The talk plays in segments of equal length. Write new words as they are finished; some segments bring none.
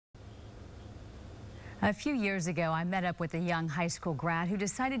A few years ago, I met up with a young high school grad who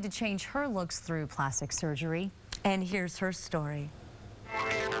decided to change her looks through plastic surgery. And here's her story.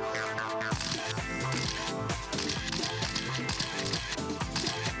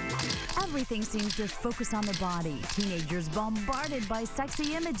 Everything seems to focus on the body. Teenagers bombarded by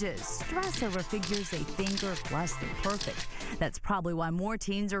sexy images, stress over figures they think are less than perfect. That's probably why more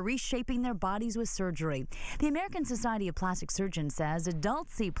teens are reshaping their bodies with surgery. The American Society of Plastic Surgeons says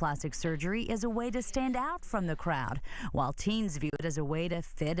adults see plastic surgery as a way to stand out from the crowd, while teens view it as a way to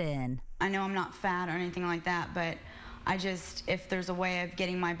fit in. I know I'm not fat or anything like that, but if there's a way of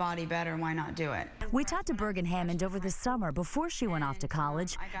getting my body better, why not do it? We talked to Bergen Hammond over the summer before she went off to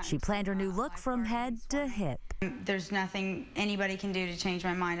college. She planned her new look from head to hip. There's nothing anybody can do to change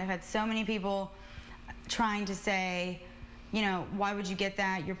my mind. I've had so many people trying to say, you know, why would you get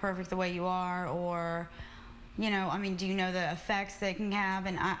that? You're perfect the way you are. Or, you know, I mean, do you know the effects they can have?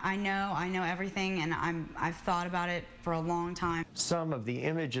 And I know everything, and I've thought about it for a long time. Some of the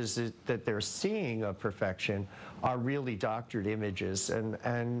images that they're seeing of perfection are really doctored images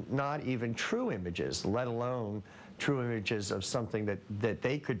and not even true images, let alone true images of something that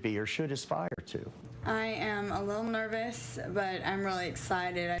they could be or should aspire to. I am a little nervous, but I'm really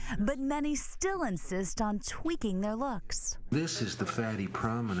excited. But many still insist on tweaking their looks. This is the fatty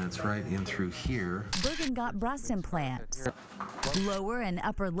prominence right in through here. Bergen got breast implants, lower and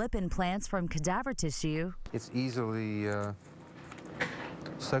upper lip implants from cadaver tissue. It's easily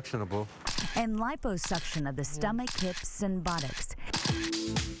suctionable. And liposuction of the stomach, hips, and buttocks.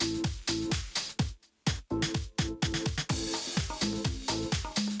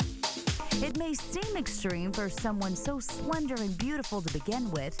 It may seem extreme for someone so slender and beautiful to begin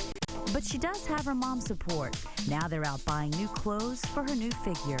with, but she does have her mom's support. Now they're out buying new clothes for her new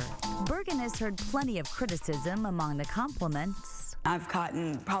figure. Bergen has heard plenty of criticism among the compliments. I've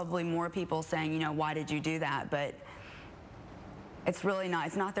gotten probably more people saying, you know, why did you do that? But it's really not.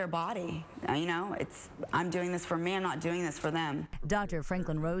 It's not their body. You know, I'm doing this for me. I'm not doing this for them. Dr.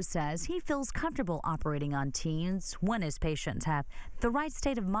 Franklin Rose says he feels comfortable operating on teens when his patients have the right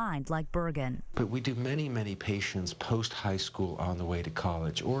state of mind, like Bergen. But we do many, many patients post-high school on the way to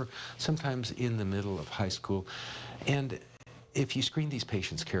college, or sometimes in the middle of high school. And if you screen these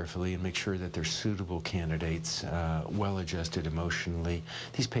patients carefully and make sure that they're suitable candidates, well-adjusted emotionally,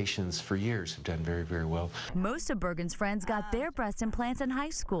 these patients for years have done very, very well. Most of Bergen's friends got their breast implants in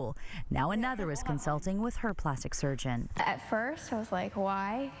high school. Now another is consulting with her plastic surgeon. At first, I was like,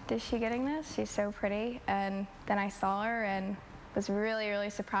 why is she getting this? She's so pretty. And then I saw her and was really, really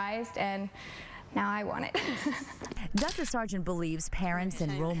surprised. And now I want it. Dr. Sargent believes parents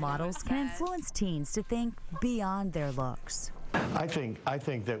and role models can influence teens to think beyond their looks. I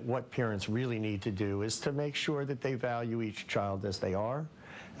think that what parents really need to do is to make sure that they value each child as they are,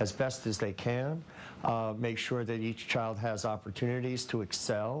 as best as they can. Make sure that each child has opportunities to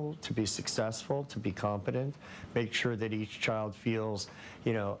excel, to be successful, to be competent. Make sure that each child feels,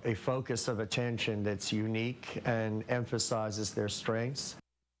 you know, a focus of attention that's unique and emphasizes their strengths.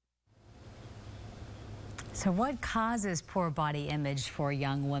 So what causes poor body image for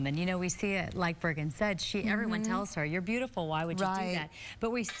young women? You know, we see it, like Bergen said, everyone tells her, you're beautiful, why would you do that?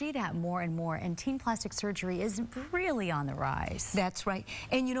 But we see that more and more, and teen plastic surgery is really on the rise. That's right.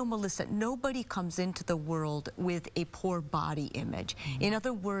 And you know, Melissa, nobody comes into the world with a poor body image. In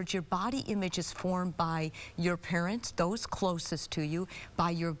other words, your body image is formed by your parents, those closest to you,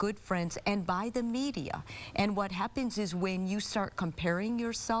 by your good friends, and by the media. And what happens is when you start comparing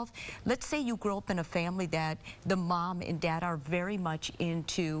yourself, let's say you grow up in a family that the mom and dad are very much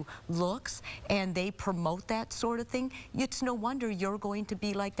into looks and they promote that sort of thing, it's no wonder you're going to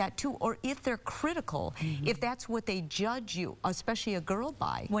be like that too. Or if they're critical, if that's what they judge you, especially a girl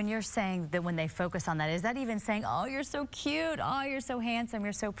by. When you're saying that when they focus on that, is that even saying, oh, you're so cute, oh, you're so handsome,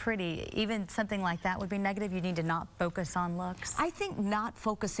 you're so pretty? Even something like that would be negative? You need to not focus on looks? I think not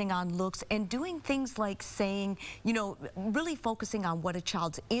focusing on looks and doing things like saying, you know, really focusing on what a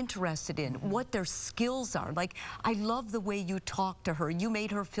child's interested in, what their skills are. Like, I love the way you talk to her. You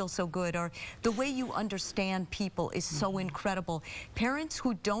made her feel so good. Or the way you understand people is so incredible. Parents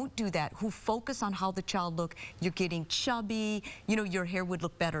who don't do that, who focus on how the child looks, you're getting chubby, you know, your hair would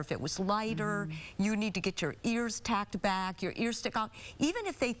look better if it was lighter, you need to get your ears tacked back, your ears stick out. Even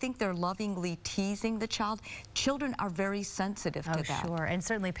if they think they're lovingly teasing the child, children are very sensitive to that. Sure, and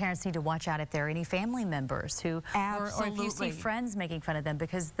certainly parents need to watch out if there are any family members who, or if you see friends making fun of them,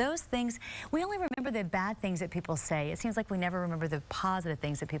 because those things, we only remember the bad bad things that people say. It seems like we never remember the positive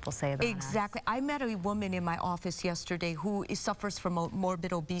things that people say about us. Exactly. I met a woman in my office yesterday who suffers from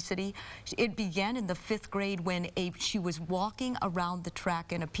morbid obesity. It began in the 5th grade when she was walking around the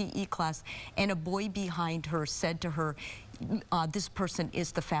track in a PE class, and a boy behind her said to her, this person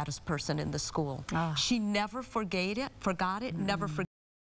is the fattest person in the school. She never forgot it, never forgot